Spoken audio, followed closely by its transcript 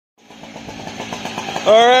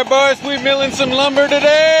Alright boys, we're milling some lumber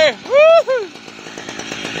today. Woo-hoo!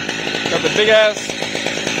 Got the big ass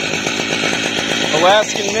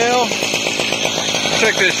Alaskan mill.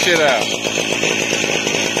 Check this shit out.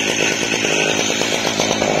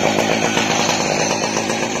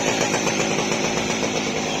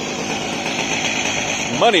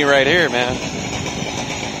 Money right here, man.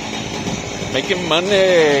 Making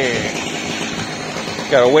money.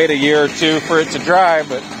 Gotta wait a year or two for it to dry,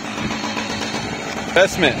 but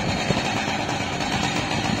investment.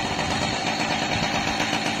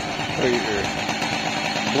 Put your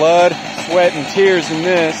blood, sweat, and tears in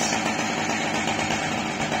this.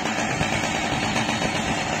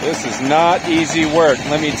 This is not easy work,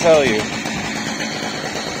 let me tell you.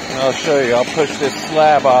 And I'll show you. I'll push this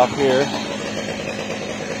slab off here.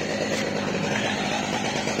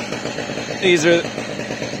 These are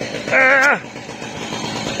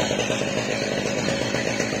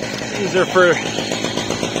these are for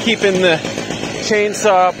keeping the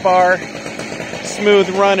chainsaw bar smooth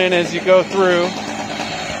running as you go through.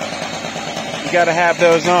 You gotta have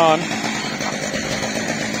those on.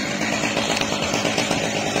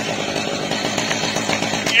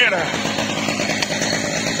 Get her.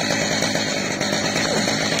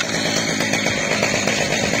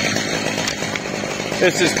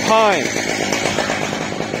 This is pine.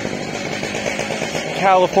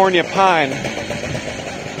 California pine.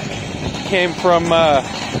 Came from, I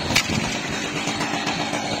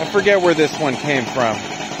forget where this one came from.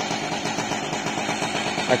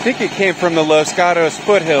 I think it came from the Los Gatos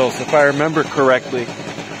foothills, if I remember correctly.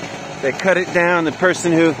 They cut it down. The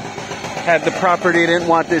person who had the property didn't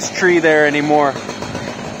want this tree there anymore.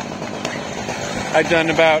 I've done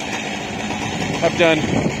about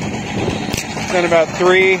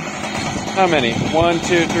three, how many? 1,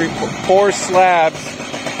 2, 3, 4 slabs.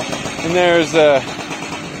 And there's a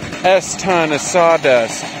S-ton of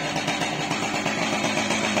sawdust.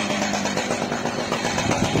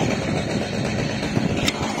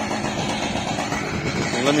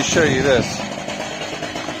 And let me show you this.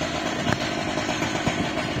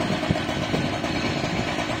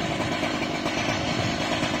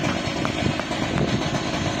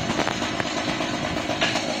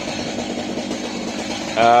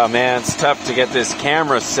 Oh man, it's tough to get this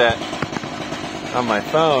camera set on my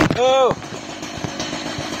phone. Oh!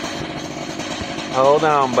 Hold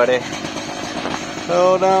on, buddy.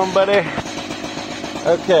 Hold on, buddy.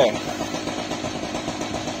 Okay.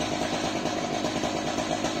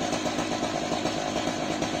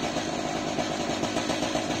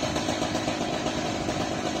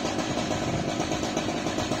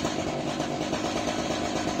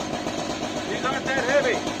 These aren't that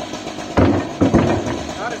heavy.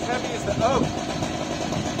 Not as heavy as the oak.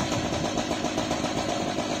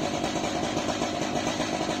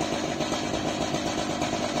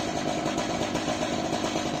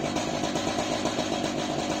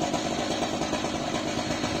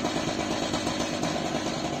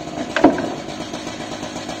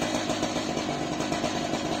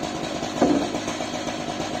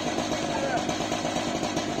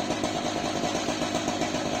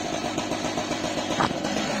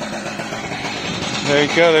 There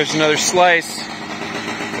you go, there's another slice.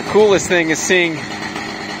 The coolest thing is seeing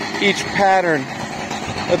each pattern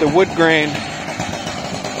of the wood grain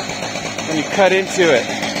when you cut into it.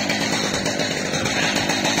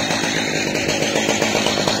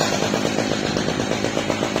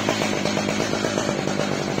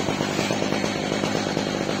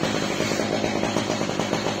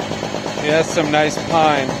 Yeah, that's some nice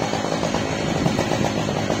pine.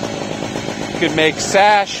 You could make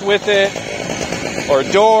sash with it. Or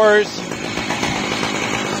doors.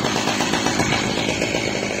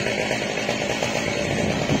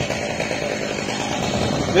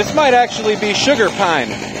 This might actually be sugar pine.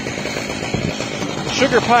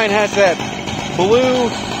 Sugar pine has that blue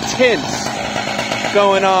tint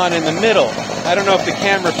going on in the middle. I don't know if the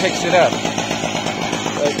camera picks it up.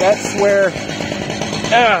 But that's where,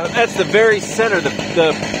 that's the very center,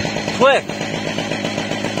 the cliff.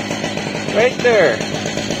 Right there.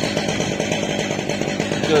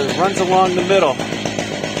 It runs along the middle.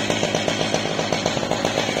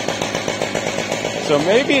 So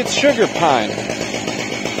maybe it's sugar pine.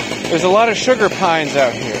 There's a lot of sugar pines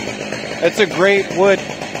out here. It's a great wood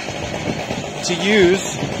to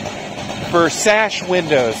use for sash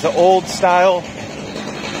windows, the old style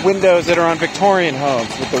windows that are on Victorian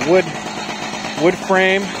homes with the wood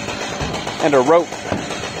frame and a rope.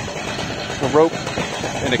 A rope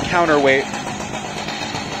and a counterweight.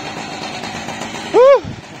 Woo!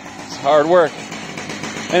 Hard work.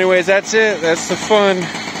 Anyways, that's it. That's the fun.